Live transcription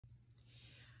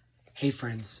Hey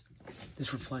friends,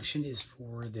 this reflection is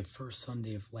for the first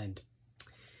Sunday of Lent.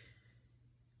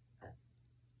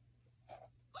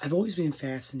 I've always been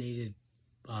fascinated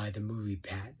by the movie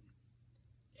Pat.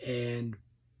 And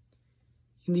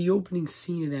in the opening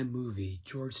scene of that movie,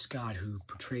 George Scott, who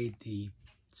portrayed the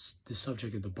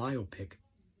subject of the biopic,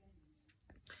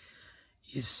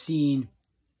 is seen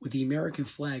with the American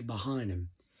flag behind him.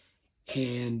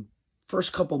 And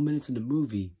first couple minutes in the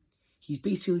movie, he's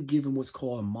basically given what's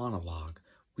called a monologue,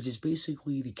 which is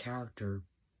basically the character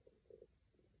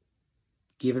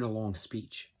giving a long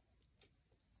speech.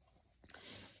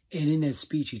 And in that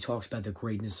speech, he talks about the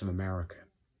greatness of America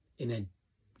and that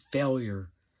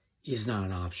failure is not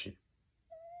an option.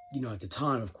 You know, at the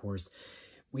time, of course,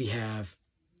 we have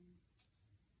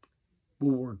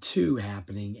World War II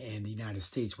happening and the United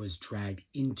States was dragged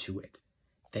into it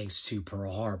thanks to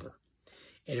Pearl Harbor.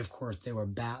 And of course, they were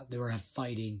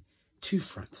fighting two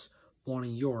fronts, one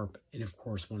in Europe and of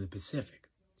course one in the Pacific.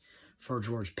 For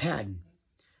George Patton,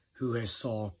 who has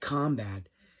saw combat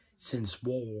since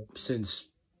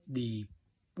the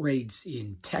raids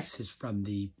in Texas from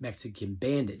the Mexican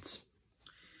bandits,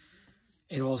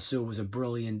 and also was a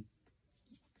brilliant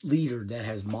leader that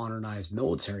has modernized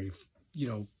military,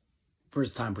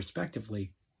 first time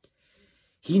prospectively,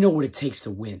 he know what it takes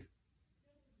to win.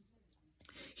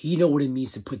 He know what it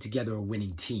means to put together a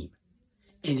winning team,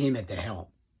 and him at the helm.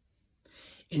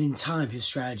 And in time, his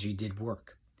strategy did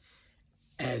work,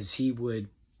 as he would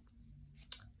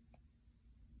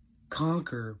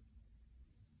conquer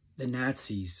the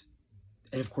Nazis,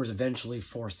 and of course eventually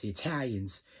force the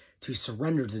Italians to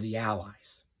surrender to the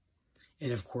Allies.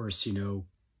 And of course,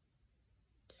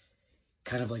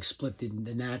 kind of like split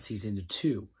the Nazis into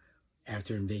two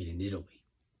after invading Italy,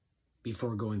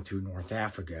 before going through North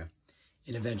Africa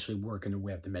and eventually working their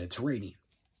way up the Mediterranean.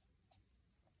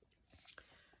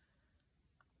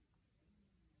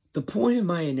 The point of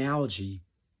my analogy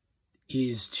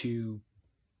is to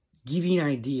give you an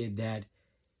idea that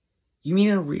you may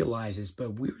not realize this,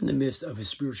 but we're in the midst of a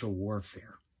spiritual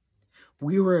warfare.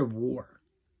 We are at war.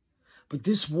 But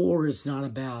this war is not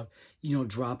about,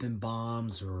 dropping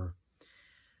bombs or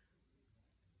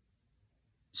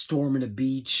storming a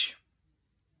beach,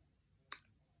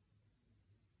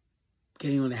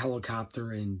 getting on a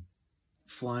helicopter and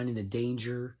flying into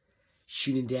danger,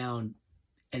 shooting down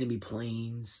enemy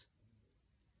planes.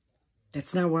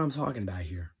 That's not what I'm talking about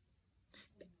here.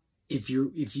 If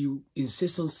you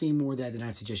insist on seeing more of that, then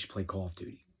I suggest you play Call of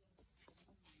Duty.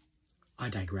 I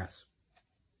digress.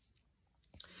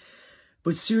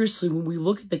 But seriously, when we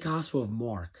look at the Gospel of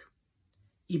Mark,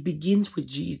 it begins with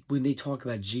Jesus, when they talk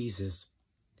about Jesus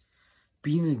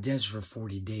being in the desert for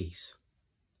 40 days.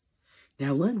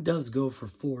 Now, Lent does go for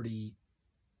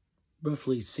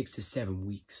roughly 6 to 7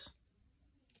 weeks.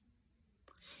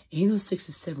 And in those 6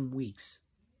 to 7 weeks,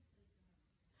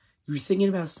 you're thinking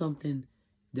about something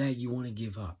that you want to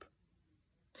give up.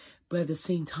 But at the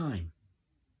same time,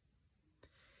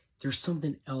 there's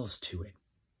something else to it.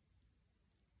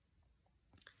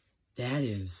 That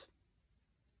is,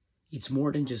 it's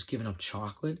more than just giving up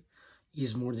chocolate.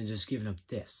 It's more than just giving up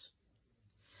this.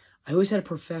 I always had a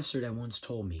professor that once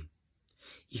told me,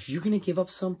 if you're going to give up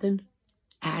something,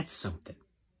 add something.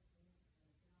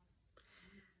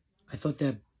 I thought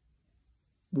that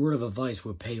word of advice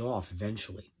would pay off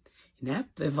eventually. And that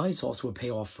advice also would pay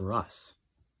off for us.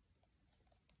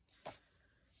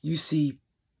 You see,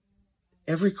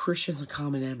 every Christian is a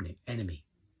common enemy.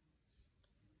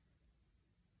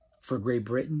 For Great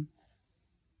Britain,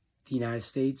 the United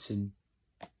States, and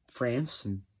France,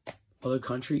 and other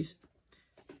countries,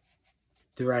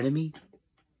 their enemy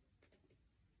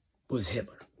was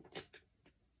Hitler.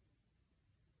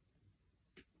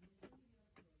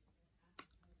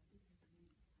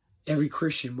 Every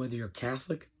Christian, whether you're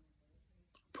Catholic,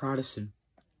 Protestant,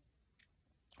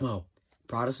 well,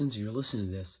 Protestants, if you're listening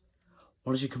to this,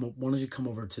 why don't you come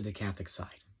over to the Catholic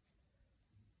side?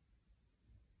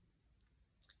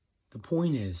 The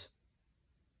point is,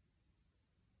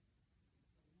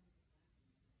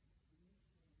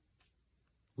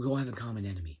 we all have a common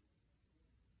enemy,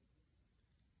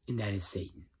 and that is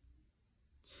Satan.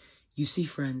 You see,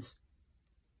 friends,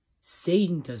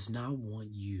 Satan does not want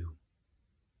you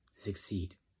to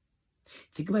succeed.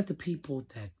 Think about the people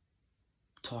that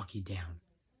talk you down.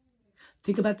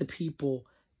 Think about the people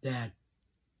that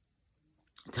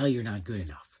tell you you're not good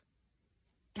enough.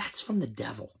 That's from the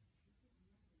devil.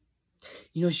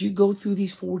 As you go through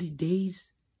these 40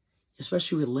 days,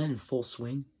 especially with Lent in full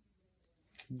swing,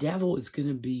 the devil is going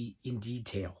to be in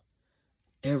detail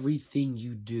everything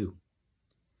you do.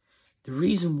 The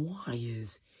reason why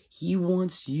is he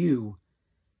wants you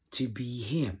to be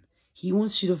him. He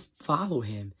wants you to follow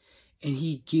him, and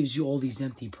he gives you all these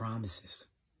empty promises.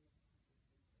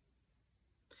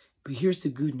 But here's the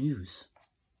good news.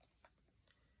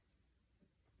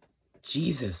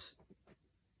 Jesus'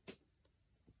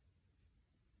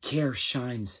 care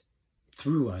shines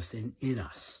through us and in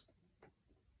us.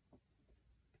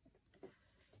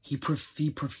 He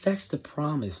perfects the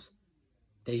promise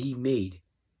that he made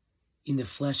in the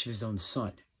flesh of his own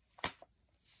son.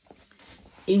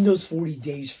 In those 40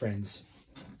 days, friends,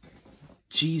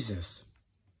 Jesus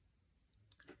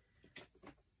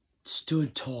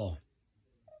stood tall.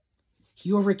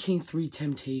 He overcame 3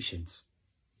 temptations.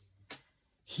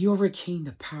 He overcame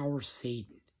the power of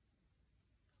Satan.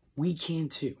 We can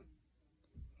too.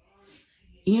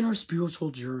 In our spiritual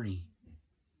journey,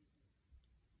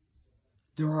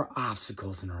 there are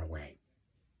obstacles in our way.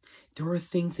 There are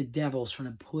things the devil is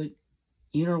trying to put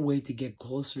in our way to get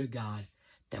closer to God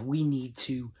that we need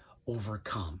to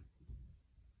overcome.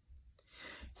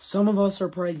 Some of us are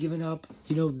probably giving up,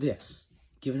 this,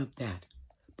 giving up that.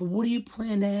 But what do you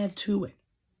plan to add to it?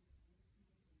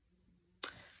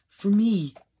 For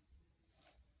me,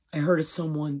 I heard of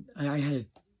someone, I had a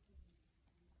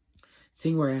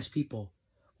thing where I asked people,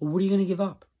 well, what are you going to give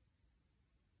up?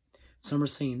 Some are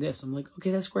saying this. I'm like,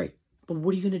 okay, that's great. But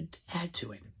what are you going to add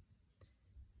to it?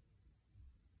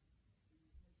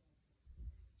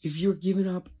 If you're giving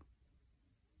up,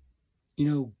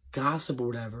 gossip or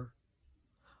whatever,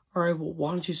 all right, well,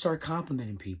 why don't you start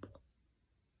complimenting people?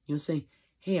 Saying,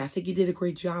 hey, I think you did a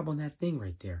great job on that thing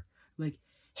right there. Like,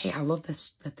 hey, I love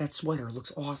that sweater. It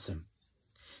looks awesome.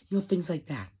 Things like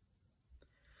that.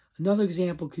 Another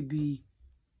example could be,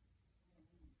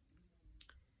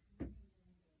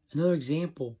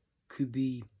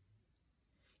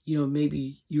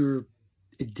 maybe you're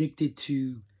addicted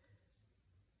to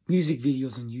music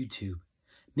videos on YouTube.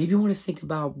 Maybe you want to think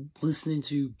about listening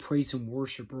to praise and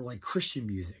worship or like Christian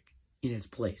music in its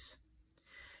place.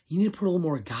 You need to put a little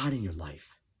more God in your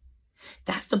life.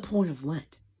 That's the point of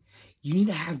Lent. You need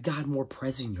to have God more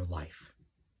present in your life.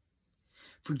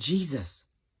 For Jesus,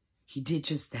 he did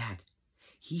just that.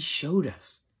 He showed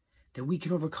us that we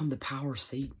can overcome the power of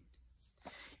Satan.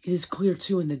 It is clear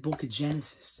too in the book of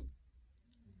Genesis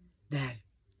that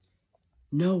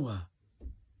Noah,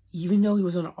 even though he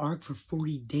was on an ark for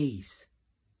 40 days,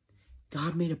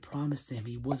 God made a promise to him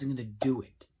he wasn't going to do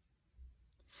it.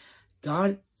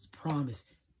 God's promise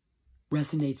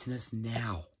resonates in us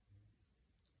now.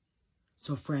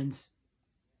 So friends,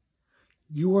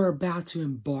 you are about to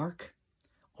embark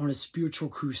on a spiritual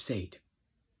crusade.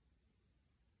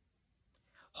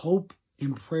 Hope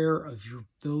and prayer of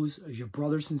those of your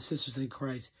brothers and sisters in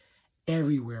Christ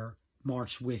everywhere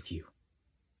march with you.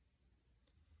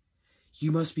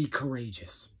 You must be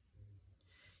courageous.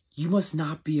 You must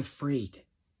not be afraid.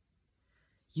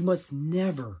 You must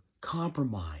never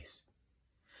compromise.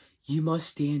 You must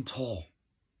stand tall.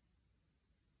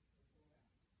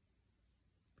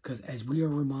 Because as we are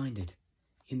reminded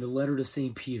in the letter to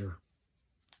St. Peter,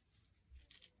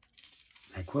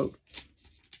 I quote,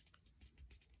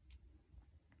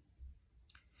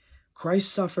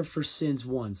 Christ suffered for sins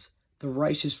once, the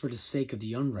righteous for the sake of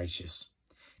the unrighteous,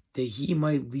 that he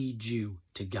might lead you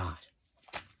to God.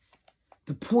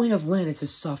 The point of Lent is to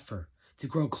suffer, to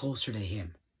grow closer to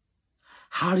him.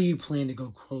 How do you plan to go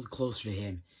closer to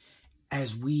him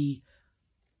as we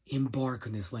embark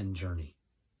on this Lenten journey?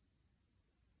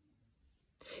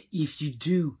 If you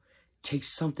do take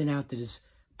something out that is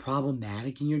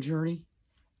problematic in your journey,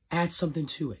 add something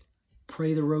to it.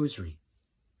 Pray the rosary.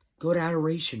 Go to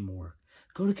adoration more.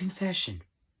 Go to confession.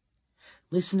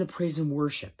 Listen to praise and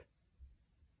worship.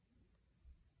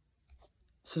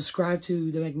 Subscribe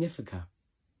to the Magnificat.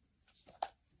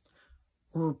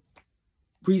 Or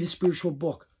read a spiritual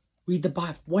book. Read the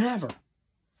Bible. Whatever.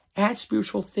 Add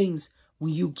spiritual things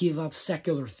when you give up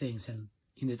secular things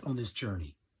on this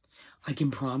journey. I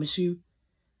can promise you,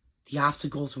 the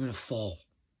obstacles are going to fall.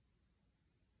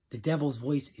 The devil's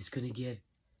voice is going to get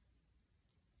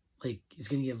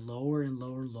lower and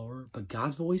lower and lower, but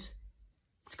God's voice,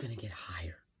 it's going to get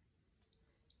higher.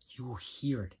 You will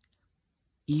hear it,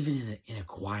 even in a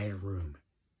quiet room.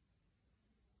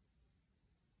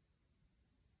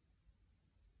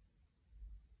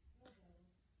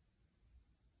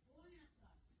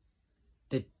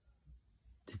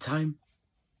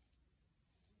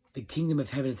 The kingdom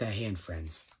of heaven is at hand,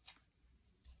 friends.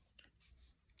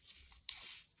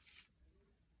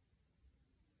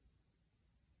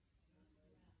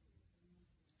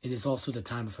 It is also the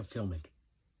time of fulfillment.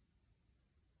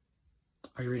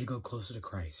 Are you ready to go closer to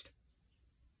Christ?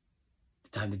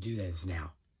 The time to do that is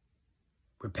now.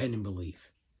 Repent and believe.